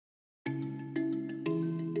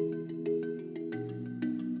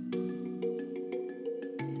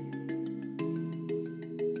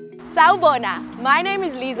Sawubona, my name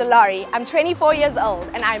is Liesl Laurie. I'm 24 years old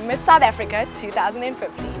and I'm Miss South Africa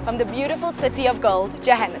 2050 from the beautiful city of gold,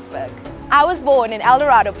 Johannesburg. I was born in El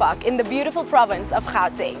Dorado Park in the beautiful province of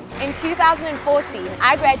Gauteng. In 2014,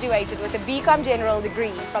 I graduated with a BCom General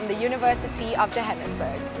degree from the University of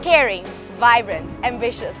Johannesburg. Caring, vibrant,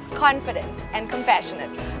 ambitious, confident, and compassionate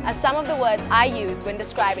are some of the words I use when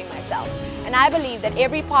describing myself, and I believe that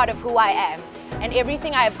every part of who I am and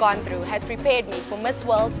everything I have gone through has prepared me for Miss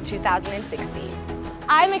World 2016.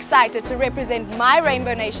 I'm excited to represent my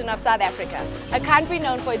rainbow nation of South Africa, a country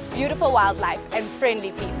known for its beautiful wildlife and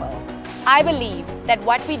friendly people. I believe that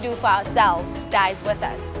what we do for ourselves dies with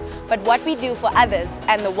us, but what we do for others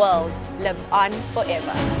and the world lives on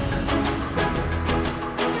forever.